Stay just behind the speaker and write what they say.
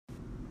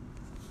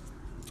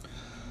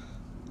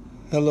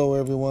Hello,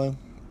 everyone.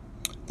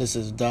 This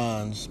is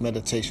Don's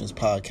Meditations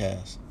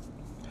Podcast.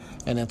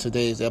 And in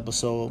today's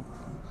episode,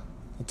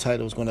 the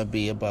title is going to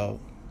be about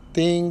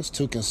things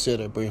to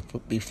consider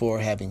before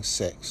having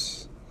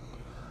sex.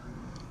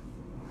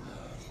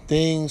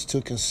 Things to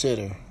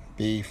consider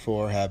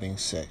before having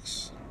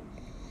sex.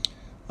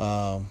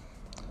 The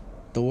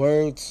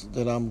words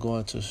that I'm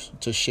going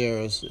to share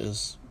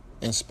is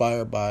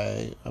inspired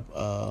by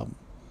an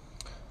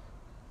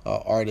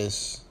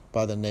artist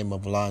by the name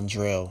of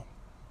Londrell.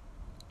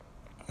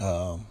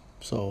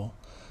 So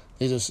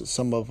these are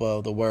some of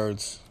the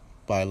words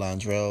by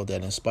Londrell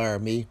that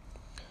inspired me.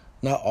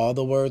 Not all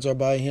the words are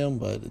by him,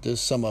 but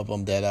there's some of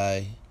them that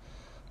I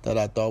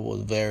thought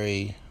was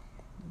very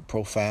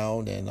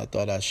profound, and I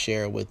thought I'd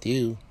share with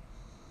you.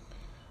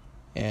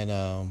 And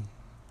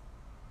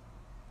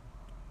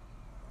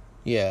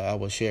I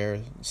will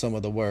share some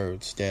of the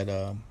words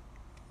that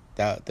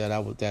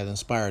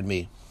inspired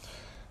me,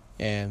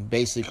 and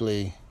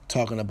basically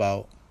talking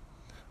about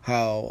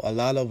how a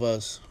lot of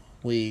us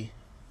we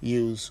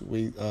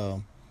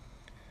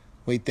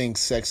think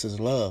sex is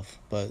love,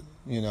 but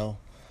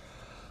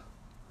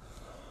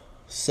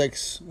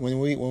sex when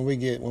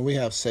we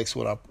have sex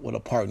with a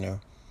partner,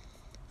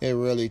 it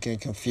really can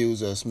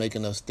confuse us,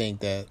 making us think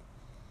that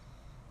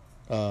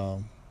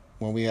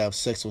when we have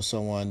sex with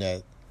someone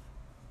that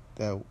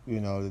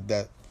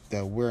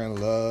we're in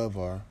love,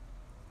 or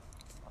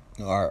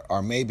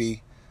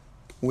maybe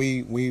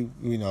we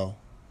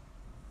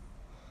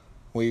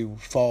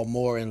fall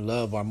more in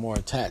love or more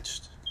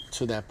attached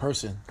to that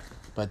person,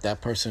 but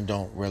that person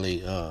don't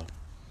really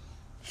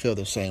feel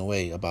the same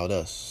way about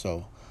us.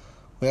 So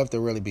we have to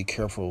really be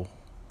careful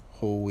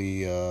who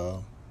we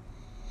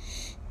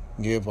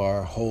give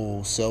our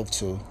whole self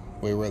to.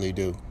 We really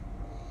do.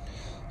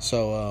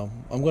 So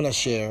I'm going to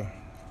share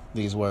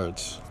these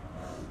words.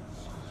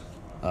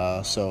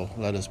 So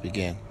let us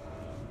begin.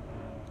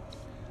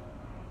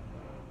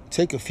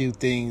 Take a few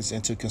things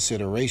into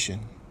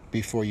consideration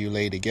before you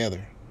lay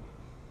together.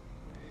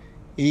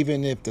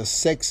 Even if the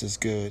sex is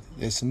good,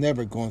 it's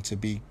never going to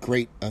be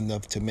great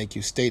enough to make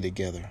you stay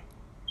together.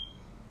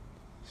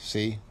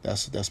 See,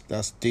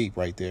 that's deep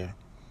right there.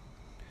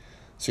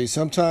 See,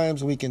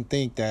 sometimes we can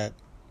think that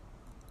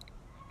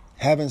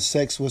having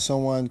sex with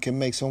someone can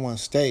make someone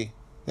stay,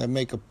 that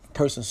make a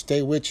person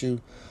stay with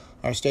you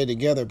or stay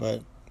together,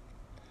 but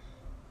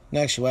in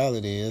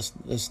actuality, it's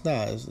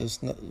not.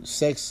 It's not.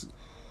 Sex,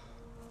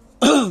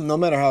 no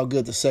matter how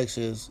good the sex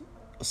is,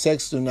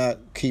 sex do not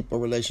keep a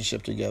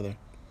relationship together.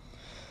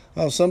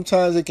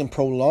 Sometimes it can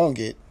prolong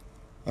it.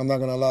 I'm not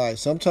going to lie.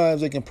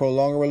 Sometimes it can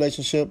prolong a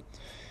relationship,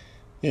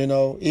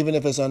 even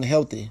if it's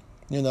unhealthy.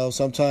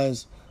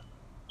 Sometimes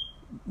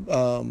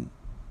having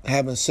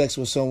sex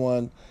with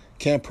someone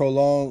can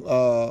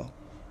prolong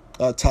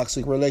a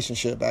toxic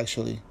relationship,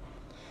 actually.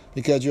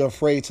 Because you're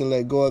afraid to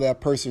let go of that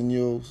person.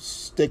 You'll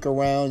stick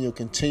around. You'll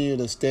continue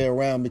to stay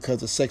around because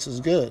the sex is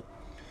good.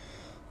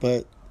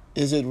 But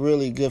is it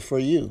really good for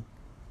you?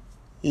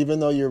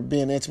 Even though you're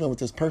being intimate with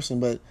this person,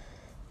 but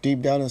deep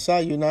down inside,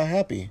 you're not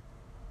happy.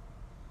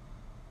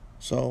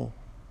 So,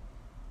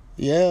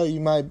 yeah, you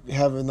might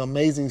have an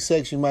amazing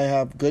sex. You might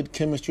have good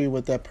chemistry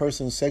with that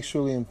person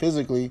sexually and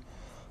physically,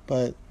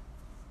 but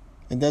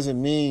it doesn't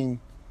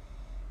mean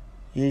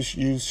you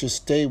should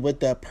stay with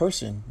that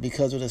person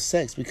because of the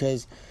sex.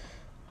 Because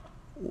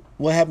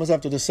what happens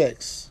after the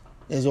sex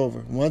is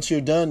over? Once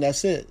you're done,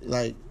 that's it.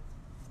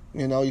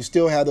 You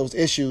still have those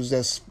issues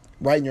that's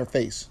right in your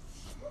face.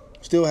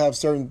 Still have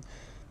certain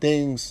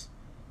things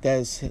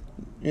that's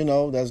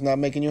not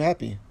making you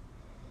happy,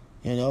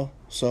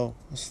 so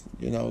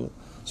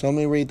let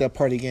me read that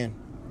part again.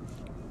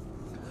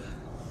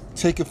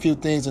 Take a few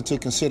things into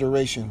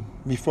consideration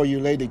before you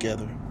lay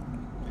together.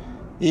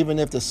 Even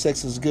if the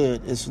sex is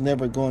good, it's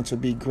never going to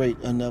be great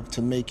enough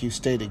to make you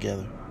stay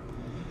together.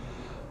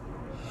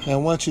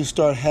 And once you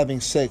start having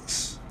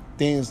sex,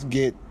 things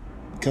get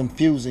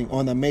confusing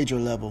on a major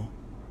level.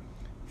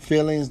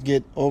 Feelings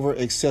get over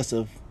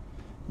excessive,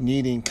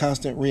 needing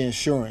constant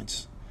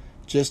reassurance.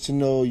 Just to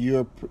know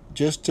you're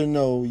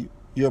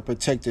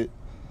protected.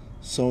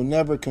 So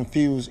never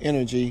confuse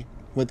energy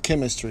with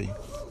chemistry.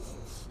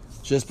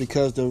 Just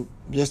because the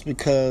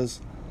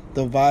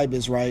vibe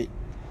is right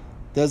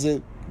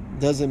doesn't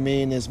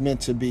mean it's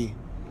meant to be.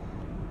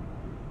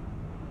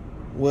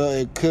 Well,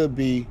 it could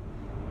be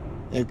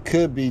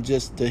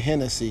just the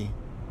Hennessy.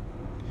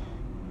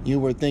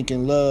 You were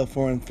thinking love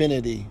for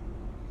infinity,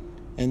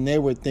 and they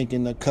were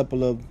thinking a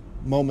couple of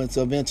moments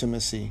of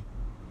intimacy.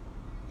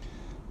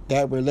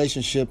 That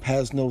relationship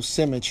has no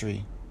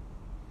symmetry.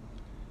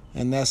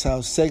 And that's how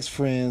sex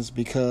friends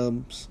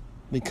become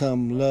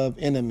love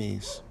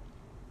enemies.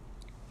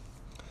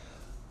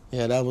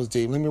 Yeah, that was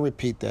deep. Let me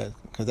repeat that,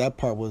 because that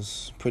part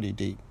was pretty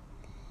deep.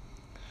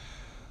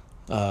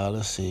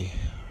 Let's see.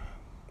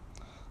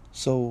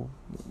 So,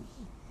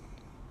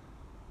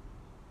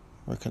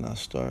 where can I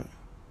start?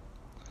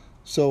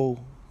 So,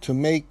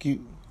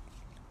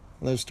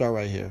 let's start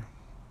right here.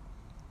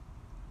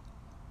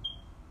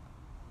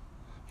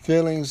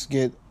 Feelings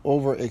get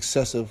over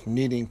excessive,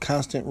 needing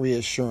constant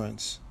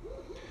reassurance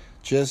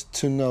just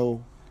to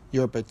know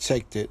you're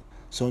protected.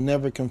 So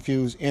never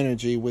confuse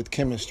energy with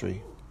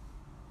chemistry.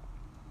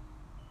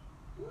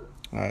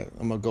 All right,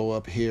 I'm going to go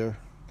up here.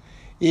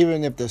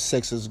 Even if the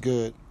sex is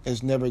good,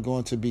 it's never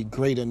going to be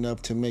great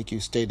enough to make you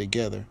stay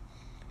together.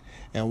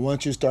 And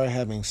once you start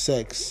having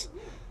sex,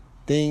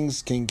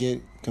 things can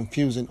get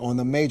confusing on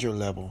the major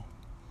level.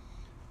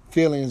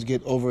 Feelings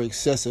get over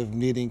excessive,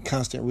 needing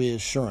constant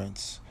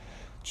reassurance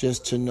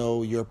just to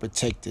know you're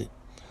protected.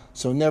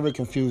 So never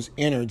confuse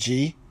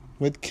energy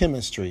with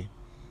chemistry.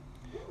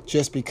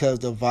 Just because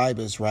the vibe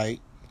is right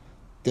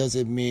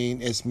doesn't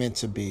mean it's meant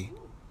to be.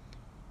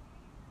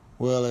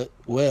 Well,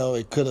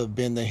 it could have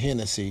been the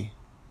Hennessy.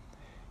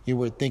 You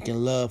were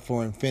thinking love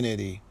for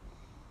infinity,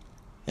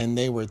 and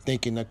they were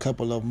thinking a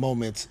couple of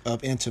moments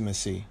of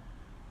intimacy.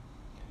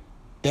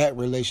 That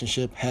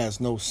relationship has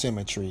no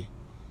symmetry,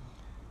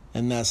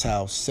 and that's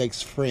how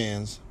sex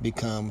friends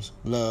becomes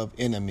love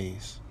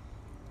enemies.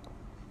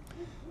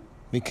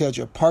 Because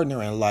your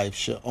partner in life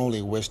should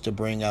only wish to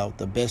bring out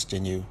the best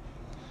in you,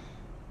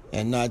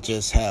 and not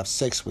just have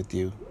sex with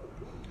you,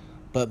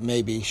 but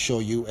maybe show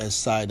you a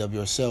side of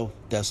yourself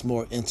that's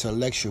more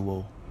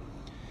intellectual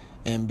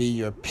and be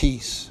your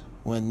peace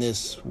when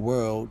this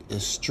world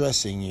is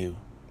stressing you.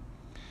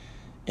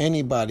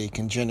 Anybody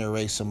can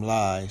generate some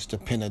lies to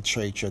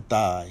penetrate your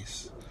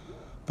thighs,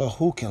 but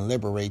who can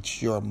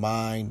liberate your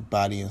mind,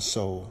 body, and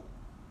soul?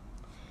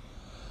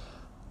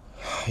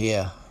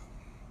 Yeah.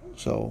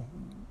 So,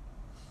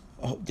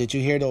 did you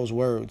hear those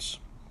words?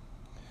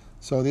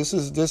 So this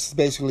is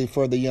basically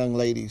for the young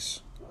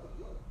ladies.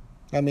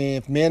 I mean,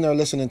 if men are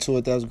listening to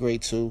it, that's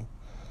great too.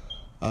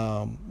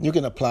 You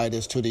can apply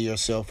this to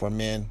yourself or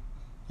men.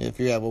 If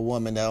you have a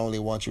woman that only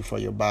wants you for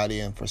your body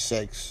and for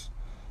sex,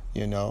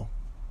 you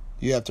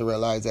have to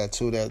realize that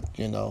too, that,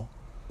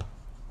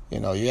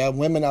 you have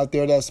women out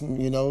there that's,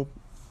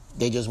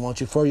 they just want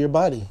you for your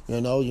body.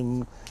 They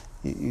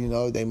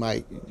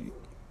might,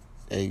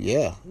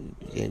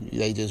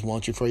 they just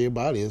want you for your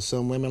body. There's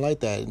some women like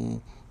that,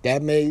 and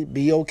that may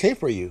be okay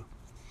for you,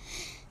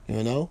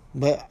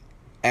 but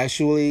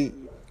actually,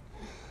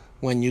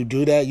 when you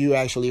do that, you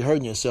actually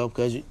hurting yourself,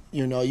 because,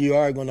 you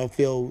are going to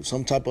feel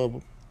some type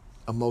of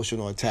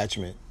emotional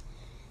attachment,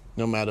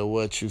 no matter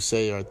what you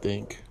say or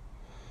think.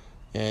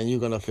 And you're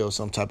going to feel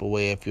some type of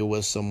way if you're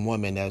with some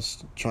woman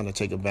that's trying to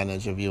take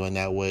advantage of you in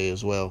that way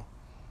as well.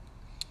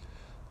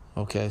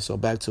 Okay, so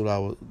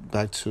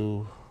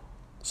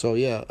so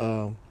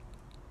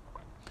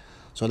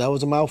that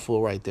was a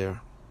mouthful right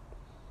there.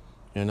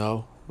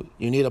 You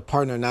need a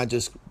partner not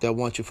just that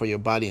wants you for your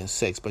body and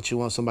sex, but you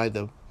want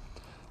somebody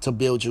to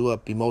build you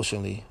up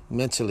emotionally,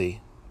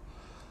 mentally,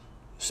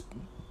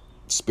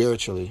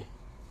 spiritually.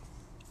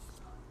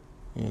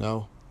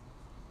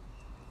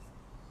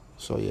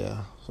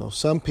 So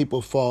some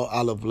people fall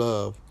out of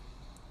love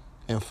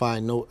and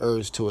find no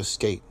urge to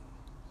escape.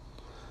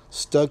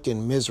 Stuck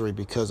in misery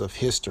because of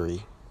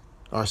history,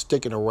 or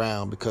sticking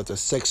around because the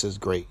sex is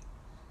great.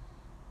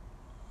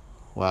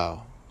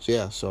 Wow.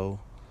 Yeah, so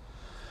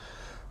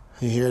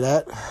you hear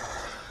that?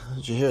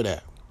 Did you hear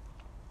that?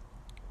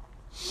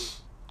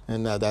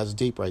 And that's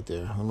deep right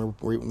there.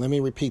 Let me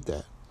repeat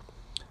that.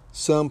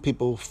 Some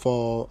people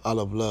fall out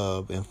of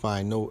love and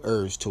find no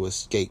urge to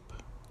escape.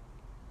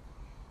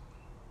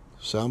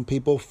 Some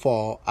people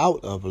fall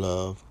out of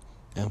love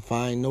and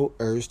find no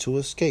urge to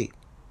escape.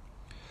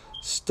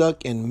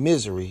 Stuck in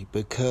misery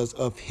because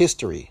of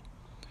history,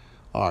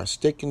 or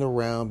sticking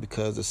around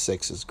because the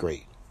sex is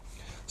great.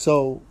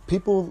 So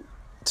people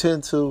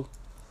tend to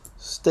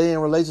stay in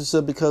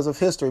relationship because of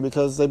history,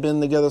 because they've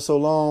been together so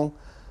long.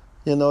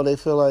 They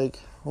feel like,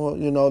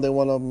 they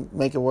want to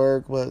make it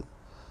work, but,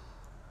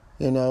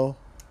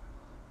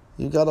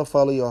 you got to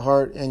follow your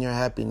heart and your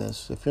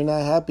happiness. If you're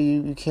not happy,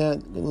 you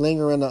can't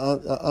linger in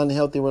an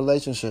unhealthy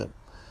relationship,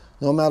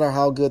 no matter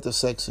how good the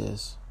sex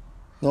is.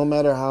 No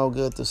matter how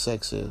good the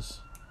sex is.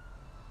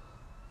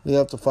 You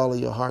have to follow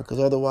your heart, because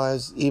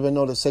otherwise, even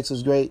though the sex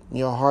is great,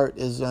 your heart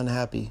is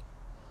unhappy.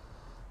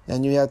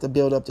 And you have to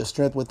build up the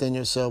strength within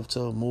yourself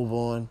to move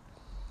on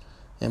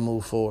and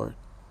move forward.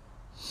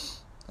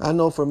 I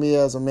know for me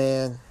as a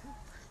man,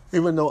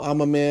 even though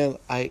I'm a man,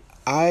 I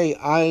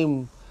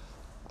am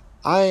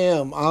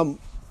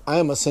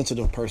a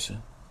sensitive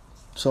person.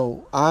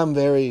 So I'm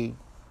very,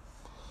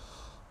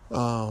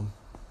 I've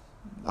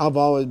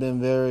always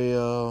been very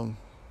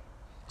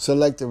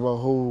selective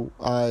of who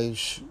I,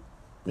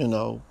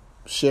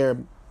 share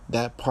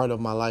that part of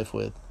my life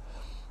with,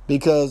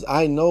 because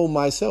I know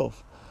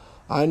myself.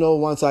 I know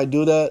once I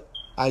do that,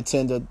 I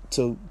tend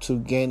to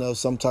gain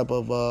some type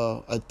of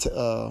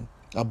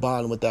a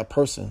bond with that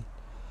person.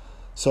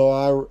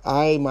 So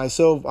I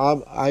myself,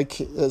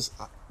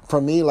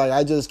 for me, like,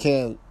 I just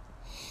can't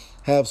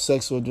have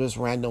sex with just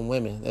random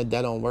women. That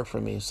don't work for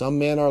me. Some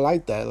men are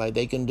like that. Like,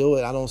 they can do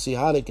it. I don't see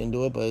how they can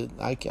do it, but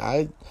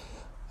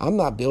I'm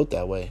not built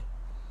that way.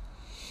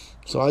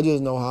 So I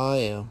just know how I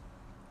am.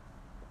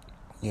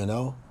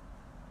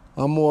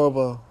 I'm more of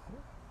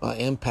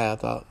an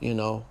empath,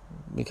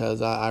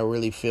 because I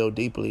really feel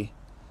deeply.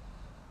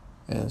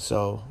 And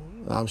so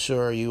I'm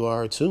sure you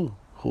are too,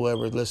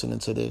 whoever's listening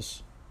to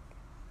this.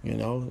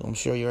 I'm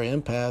sure you're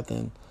an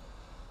empath,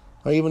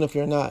 or even if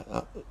you're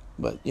not,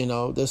 but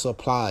this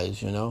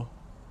applies. Okay,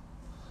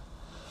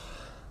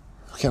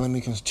 let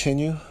me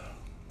continue.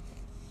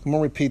 I'm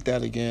gonna repeat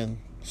that again.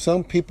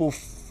 Some people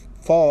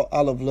fall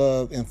out of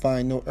love and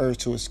find no urge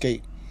to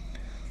escape,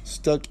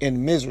 stuck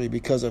in misery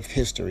because of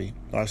history,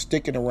 or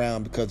sticking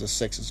around because the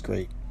sex is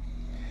great.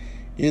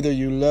 Either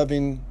you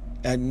loving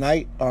at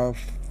night or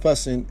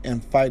fussing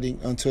and fighting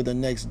until the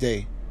next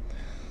day.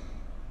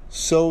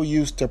 So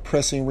used to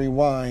pressing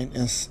rewind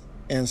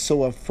and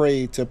so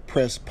afraid to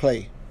press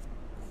play.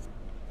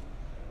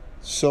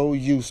 So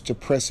used to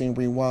pressing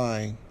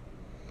rewind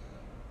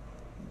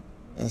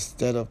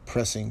instead of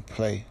pressing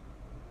play.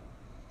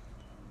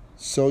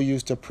 So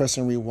used to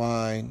pressing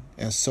rewind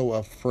and so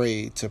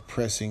afraid to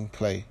pressing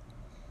play.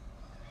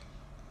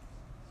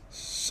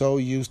 So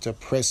used to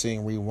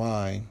pressing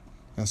rewind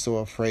and so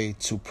afraid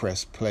to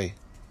press play.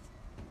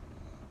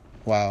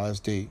 Wow, that's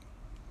deep.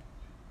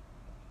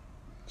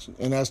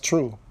 And that's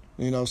true.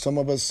 Some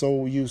of us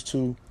so used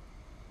to,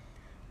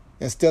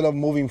 instead of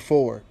moving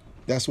forward,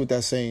 that's what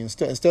that's saying.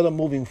 Instead of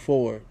moving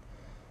forward,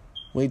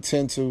 we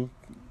tend to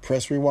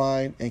press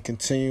rewind and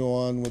continue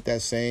on with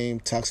that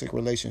same toxic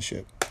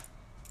relationship.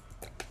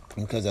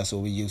 Because that's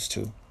what we used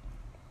to.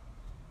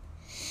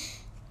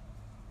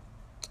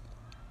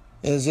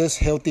 Is this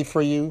healthy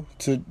for you?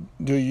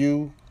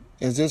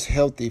 Is this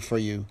healthy for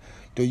you?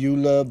 Do you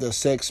love the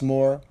sex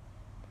more,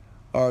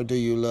 or do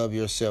you love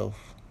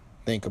yourself?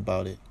 Think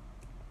about it.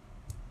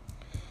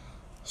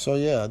 So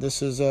yeah,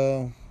 this is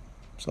what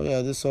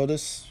it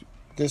is.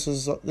 This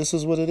is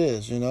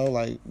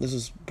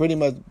pretty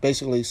much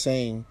basically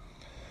saying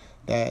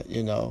that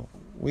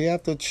we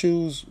have to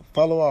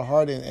follow our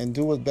heart and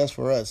do what's best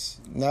for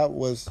us, not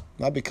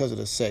because of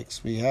the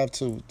sex. We have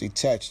to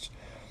detach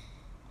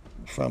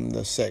from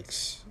the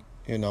sex,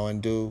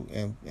 and do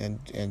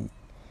and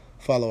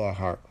follow our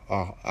heart,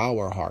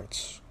 our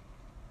hearts,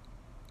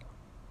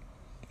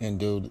 and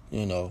do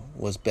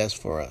what's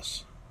best for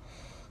us.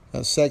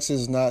 Now, sex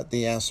is not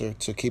the answer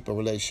to keep a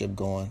relationship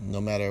going,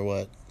 no matter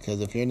what. Because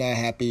if you're not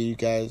happy, you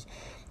guys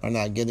are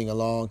not getting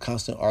along,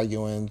 constant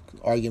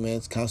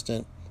arguments,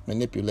 constant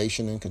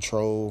manipulation and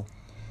control.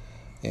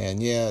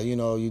 And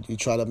you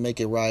try to make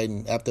it right,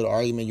 and after the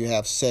argument you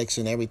have sex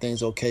and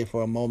everything's okay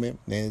for a moment,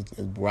 then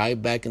it's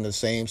right back in the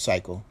same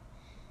cycle.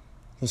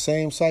 The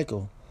same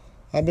cycle.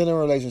 I've been in a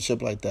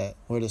relationship like that,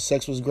 where the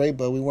sex was great,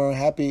 but we weren't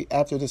happy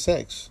after the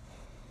sex.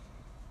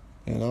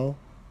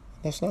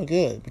 That's not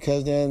good,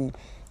 because then,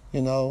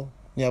 you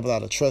have a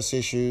lot of trust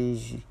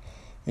issues,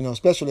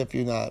 especially if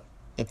you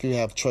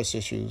have trust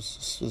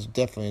issues.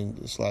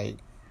 It's like,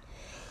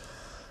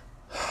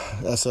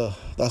 that's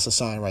a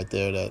sign right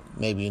there that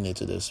maybe you need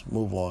to just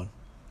move on.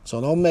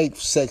 So don't make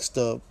sex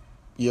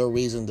your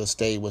reason to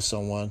stay with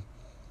someone,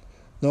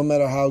 no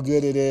matter how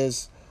good it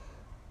is,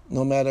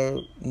 no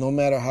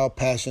matter how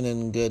passionate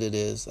and good it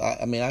is.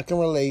 I mean, I can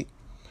relate,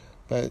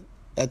 but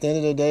at the end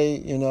of the day,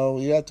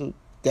 you have to.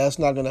 That's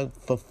not gonna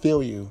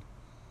fulfill you,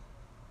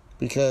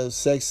 because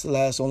sex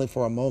lasts only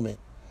for a moment.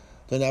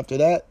 Then after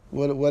that,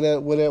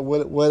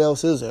 what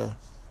else is there?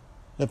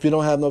 If you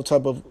don't have no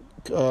type of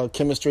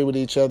chemistry with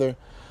each other,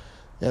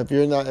 if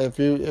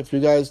you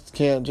guys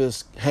can't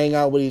just hang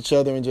out with each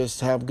other and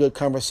just have good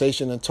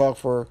conversation and talk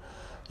for,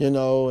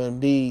 and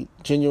be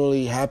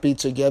genuinely happy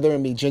together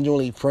and be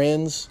genuinely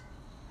friends,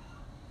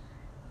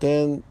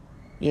 then,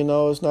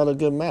 it's not a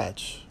good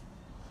match.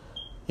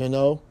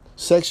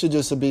 Sex should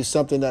just be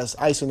something that's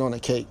icing on the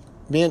cake.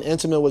 Being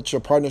intimate with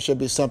your partner should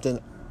be something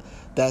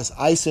that's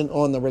icing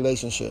on the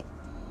relationship.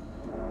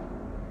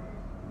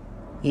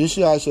 You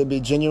guys should be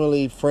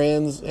genuinely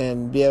friends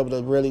and be able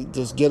to really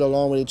just get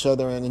along with each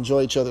other and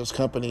enjoy each other's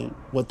company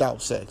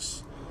without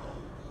sex.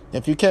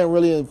 If you can't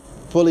really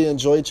fully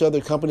enjoy each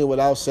other's company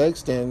without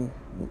sex, then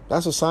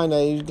that's a sign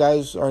that you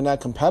guys are not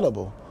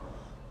compatible.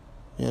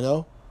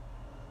 That's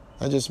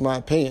just my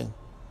opinion.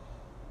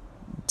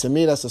 To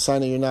me, that's a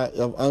sign that you're not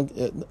of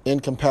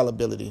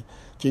incompatibility.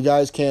 If you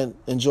guys can't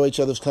enjoy each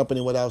other's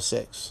company without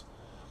sex,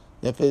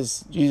 if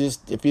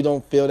you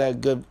don't feel that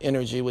good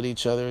energy with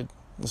each other,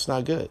 it's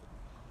not good.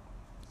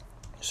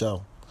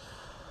 So,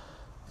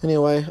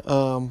 anyway,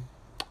 hope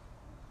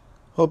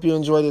you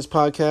enjoy this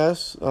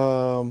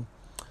podcast.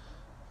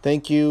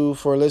 Thank you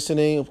for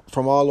listening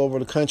from all over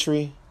the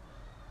country.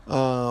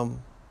 I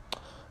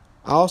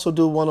also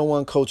do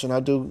one-on-one coaching. I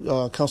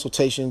do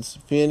consultations.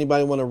 If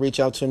anybody want to reach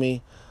out to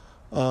me,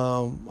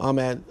 I'm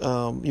at,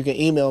 you can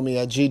email me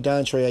at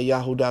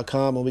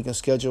gdantre@yahoo.com, and we can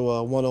schedule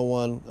a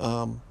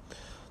one-on-one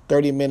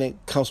 30-minute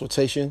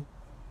consultation.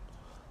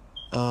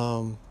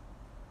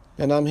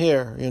 And I'm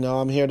here,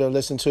 I'm here to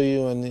listen to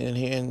you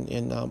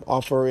and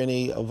offer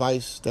any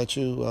advice that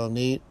you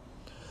need.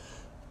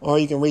 Or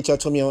you can reach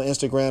out to me on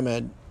Instagram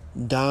at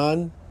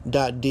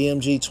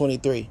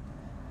don.dmg23.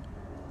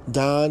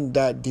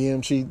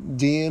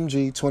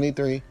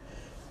 Don.dmg23.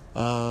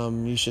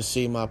 You should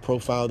see my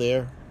profile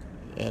there.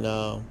 And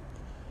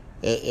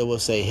it will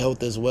say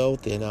health is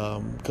wealth,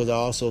 and because I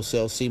also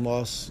sell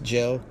CMOS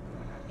gel.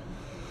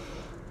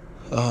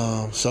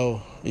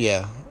 So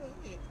yeah.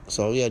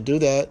 So yeah, do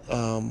that.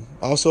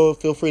 Also,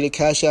 feel free to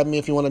cash out me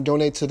if you want to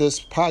donate to this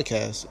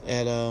podcast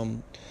at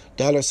 $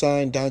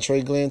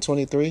 Dontre Glenn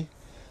 23,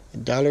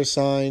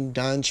 $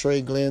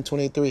 Dontre Glenn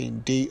 23,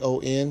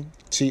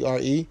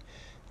 DONTRE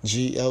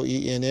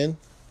GLENN.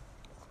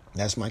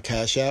 That's my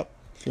cash app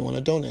if you want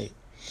to donate.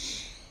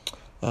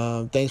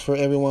 Thanks for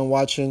everyone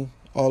watching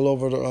all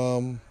over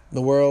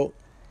the world.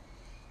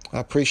 I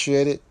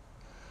appreciate it.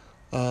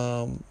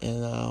 And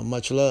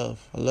much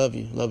love. I love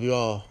you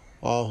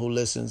all who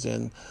listens,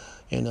 and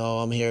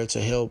I'm here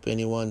to help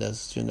anyone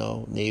that's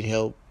need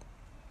help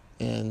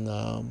in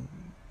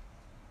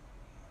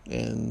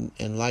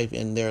life,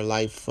 in their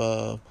life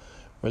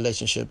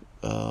relationship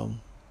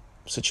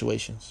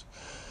situations.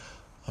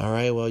 All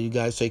right, well, you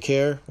guys take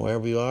care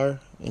wherever you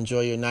are.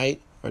 Enjoy your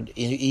night or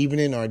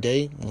evening or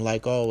day, and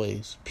like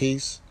always,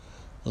 peace,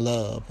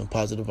 love, and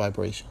positive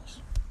vibrations.